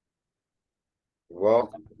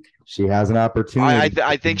 Well, she has an I I, opportunity. th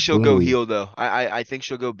I think she'll go heel though. I think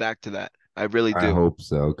she'll go back to that. I really I do. hope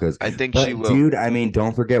so, I think she but will. dude, I mean,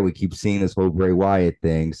 don't forget we keep seeing this whole Bray Wyatt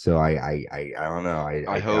thing. So I don't know.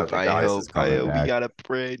 I doubt the goddess is coming We back. gotta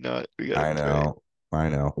pray, not we gotta I pray. know, I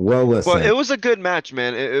know. Well, But it listen, was a good match,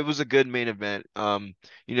 man. It was a good main event.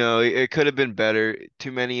 It could have been better.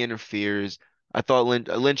 Too many interferes. I thought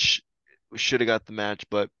Lynch should have got the match,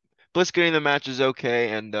 but Bliss getting the match is okay.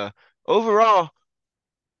 And overall,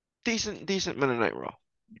 decent Monday Night Raw.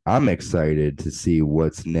 I'm excited to see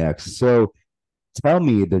what's next. So tell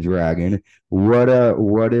me, the Dragon, what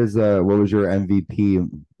was your MVP,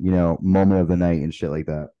 moment of the night and shit like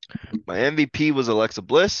that? My MVP was Alexa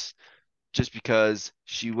Bliss, just because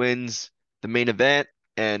she wins the main event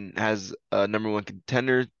and has a number one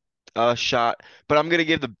contender shot. But I'm gonna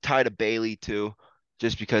give the tie to Bailey too,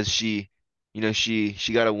 just because she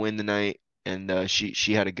got to win the night and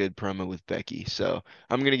she had a good promo with Becky. So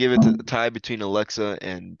I'm gonna give it to the tie between Alexa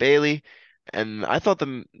and Bailey. And I thought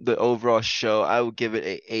the overall show, I would give it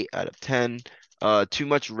a 8 out of 10. Too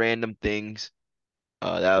much random things.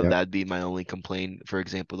 Yep. That'd be my only complaint. For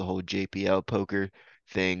example, the whole JPL poker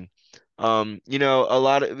thing. A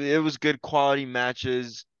lot of it was good quality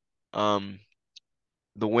matches. Um,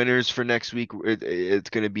 the winners for next week, it's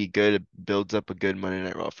gonna be good. It builds up a good Monday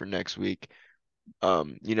Night Raw for next week.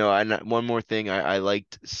 And one more thing, I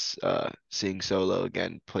liked seeing Solo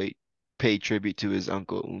again pay tribute to his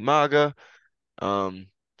uncle Umaga. Um,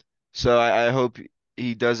 so I hope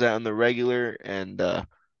he does that on the regular, and I'm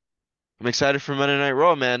excited for Monday Night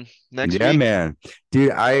Raw, man. Next Yeah, week. man.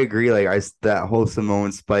 Dude, I agree. Like that whole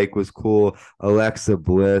Samoan Spike was cool. Alexa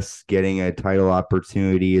Bliss getting a title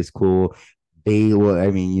opportunity is cool. Bayley,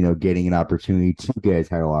 I mean, getting an opportunity to get a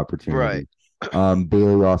title Right. opportunity.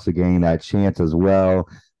 Bayley also getting that chance as well.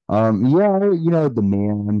 Yeah, the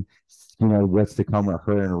man, what's to come with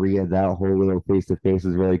her and Rhea, that whole little face to face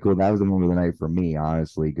was really cool. That was the moment of the night for me,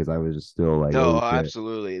 honestly, because I was just still like, No, oh shit.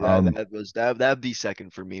 absolutely. That Um, that was that'd be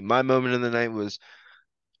second for me. My moment of the night was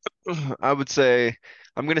I would say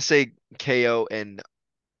I'm gonna say KO and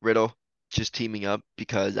Riddle just teaming up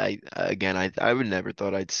because I would never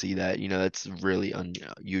thought I'd see that. That's really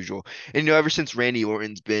unusual. And ever since Randy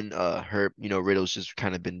Orton's been hurt, Riddle's just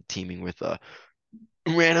kind of been teaming with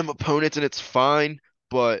random opponents and it's fine.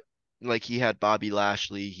 But like he had Bobby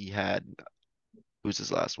Lashley, he had who's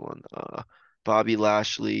his last one? Bobby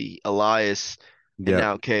Lashley, Elias, and yeah.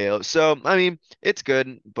 now KO. So I mean, it's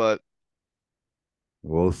good, but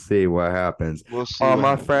We'll see what happens. we'll see All what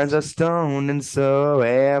my friends happens. are stoned, and so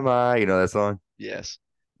am I. You know that song? Yes,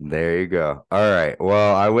 There you go. All right.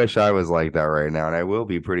 Well, I wish I was like that right now, and I will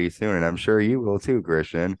be pretty soon, and I'm sure you will too,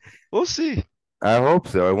 Christian. we'll see. I hope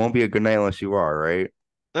so. It won't be a good night unless you are, right?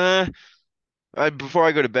 Uh, before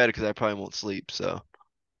I go to bed because I probably won't sleep. So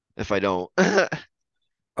if I don't,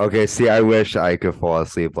 Okay, see, I wish I could fall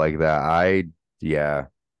asleep like that. Yeah,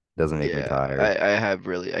 doesn't make me yeah, tired.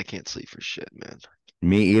 I can't sleep for shit, man.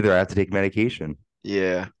 Me either. I have to take medication.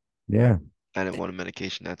 Yeah, Yeah. I didn't want a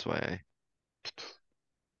medication. That's why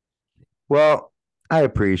Well, I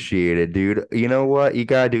appreciate it, dude. You know what? You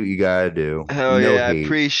gotta do what you gotta do. Hell No yeah, I hate.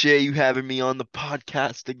 appreciate you having me on the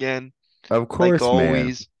podcast again. Of Like course, man.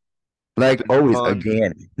 always, it's Like been always, fun.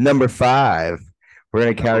 again, number five. We're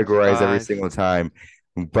gonna Number categorize every 5. single time.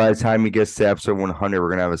 By the time we get to episode 100, we're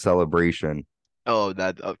gonna have a celebration. Oh,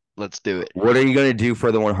 let's do it. What are you gonna do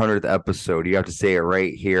for the 100th episode? You have to say it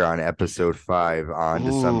right here on episode 5 on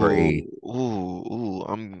December 8th.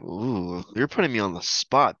 You're putting me on the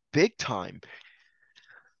spot big time,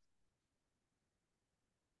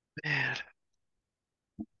 man.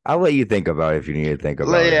 I'll let you think about it if you need to think Like,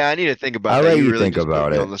 about it. yeah, I need to think about I'll that. let You you really think just put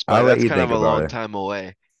about me on it. the spot. I'll let That's you kind of think a about long it. time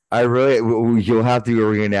away. You'll have to do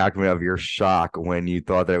a reenactment of your shock when you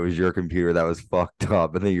thought that it was your computer that was fucked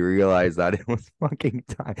up, and then you realized that it was fucking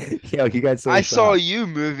time. Yo, you got so I saw shocked. you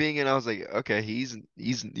moving, and I was like, okay, he's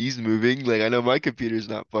moving. Like I know my computer's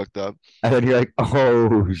not fucked up. And then you're like,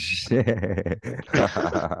 oh shit.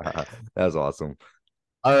 That's awesome.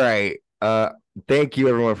 All right. Thank you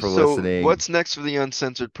everyone for So, listening. what's next for the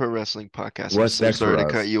Uncensored Pro Wrestling Podcast? I'm What's so next for sorry to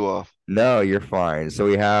cut us? you off. No, you're fine. So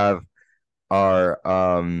we have our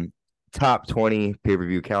top 20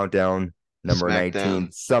 pay-per-view countdown, number 19,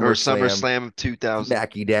 SmackDown or SummerSlam, SummerSlam of 2000.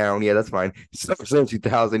 Smacky Down. Yeah, that's fine. SummerSlam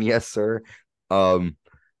 2000, yes, sir. Um,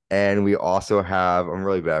 and we also have, I'm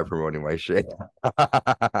really bad at promoting my shit.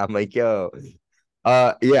 I'm like, yo.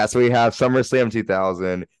 Yeah, so we have SummerSlam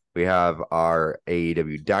 2000. We have our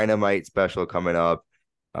AEW Dynamite special coming up.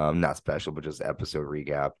 Not special, but just episode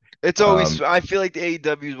recap. It's always, Um, I feel like the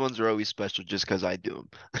AEW ones are always special just because I do them.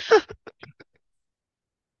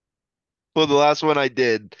 Well, the last one I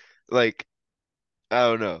did, like, I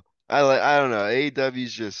don't know. I don't know.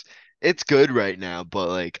 AEW's just, it's good right now, but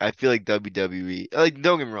like, I feel like WWE, like,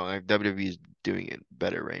 don't get me wrong, like, WWE is doing it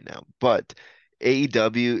better right now, but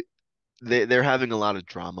AEW, they're having a lot of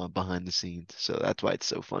drama behind the scenes, so that's why it's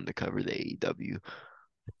so fun to cover the AEW.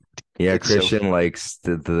 Yeah, It's so Christian funny. likes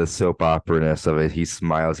the soap opera-ness of it. He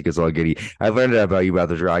smiles, he gets all giddy. I learned that about you about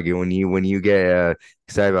the dragon. When you get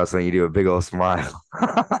excited about something, you do a big old smile.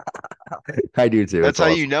 I do too. That's It's how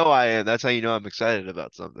you awesome. know I am. That's how you know I'm excited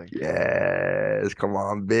about something. Yes, come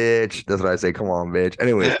on, bitch. That's what I say. Come on, bitch.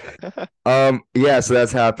 Anyways, yeah, so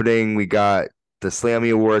that's happening. We got the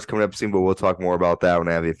Slammy Awards coming up soon, but we'll talk more about that when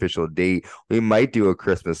I have the official date. We might do a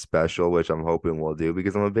Christmas special, which I'm hoping we'll do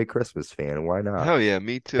because I'm a big Christmas fan. Why not? Hell yeah,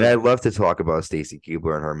 me And too. I'd love to talk about Stacy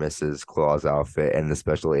Keibler and her Mrs. Claus outfit and the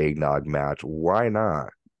special eggnog match. Why not?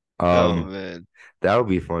 Oh Um, man. that would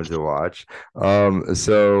be fun to watch.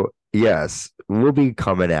 So yes, we'll be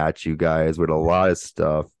coming at you guys with a lot of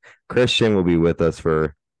stuff. Christian will be with us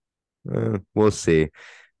for we'll see.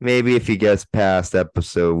 Maybe if he gets past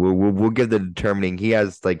episode, we'll give the determining. He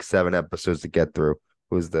has like 7 episodes to get through.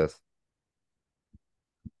 Who's this?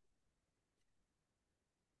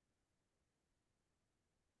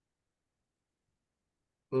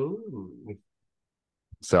 Ooh.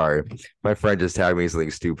 Sorry, my friend just tagged me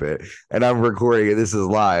something stupid, and I'm recording it. This is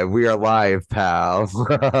live. We are live, pal.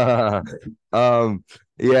 um,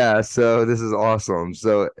 yeah. So this is awesome.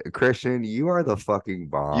 So Christian, you are the fucking You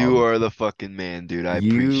bomb. are the fucking man, dude. I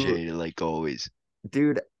You, appreciate it like always.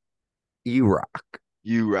 dude, you rock.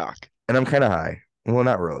 You rock. And I'm kind of high. Well,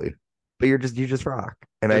 not really, but you just rock.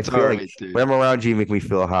 And I It's all feel like right, dude. when I'm around you, you make me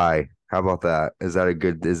feel high. How about that? Is that a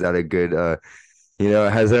good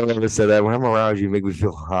has anyone ever said that? When I'm around you, you make me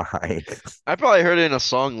feel high. I probably heard it in a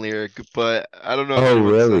song lyric, but I don't know if Oh,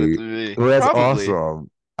 anyone said it really? to me. Well, that's Probably.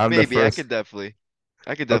 awesome. I'm the Maybe. first.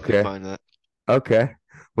 I could definitely Okay. find that. Okay.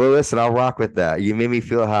 Well, listen, I'll rock with that. You made me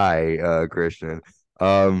feel high, Christian.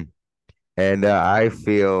 Um, and I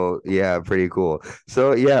feel, yeah, pretty cool.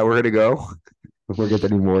 So yeah, we're gonna go. Before we get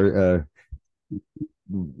any more,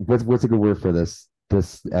 what's a good word for this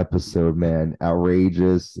episode, man?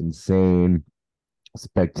 Outrageous, insane,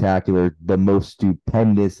 spectacular, the most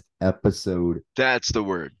stupendous episode That's the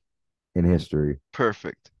word. in history.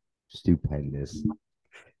 Perfect. Stupendous.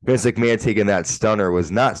 Vince McMahon taking that stunner was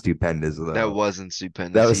not stupendous That though. wasn't That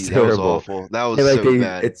stupendous. was That was terrible. awful. That was And like so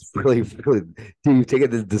bad. it's really, dude, you've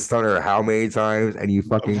taken the stunner how many times and you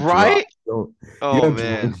fucking drop. Right? You Oh don't drop.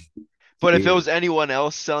 man. But if it Dude, was anyone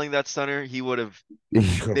else selling that stunner, they would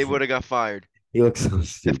have got fired. he looks so If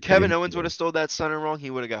stupid. Kevin Owens would have stole that stunner wrong, he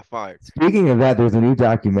would have got fired. Speaking of that, there's a new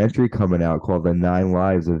documentary coming out called The Nine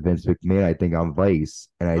Lives of Vince McMahon, I think on Vice.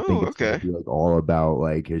 And I think Oh, it's gonna okay. be like all about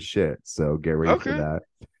like his shit. So get ready for Okay. that.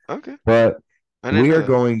 Okay. But I didn't we know are that.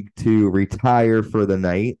 going to retire for the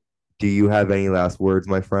night. Do you have any last words,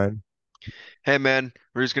 my friend? Hey man,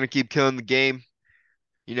 we're just gonna keep killing the game.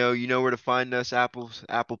 You know where to find us. Apple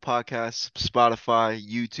Podcasts, Spotify,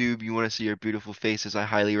 YouTube. You want to see our beautiful faces, I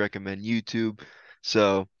highly recommend YouTube.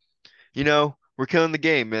 So, we're killing the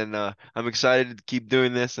game and I'm excited to keep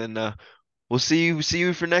doing this and we'll see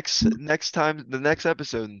you for next time the next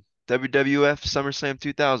episode. WWF SummerSlam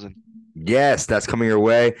 2000. Yes, that's coming your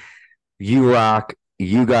way. You rock.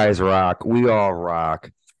 You guys rock. We all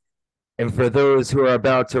rock. And for those who are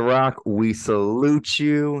about to rock, we salute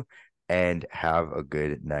you and have a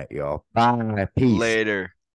good night, y'all. Bye. Peace. Later.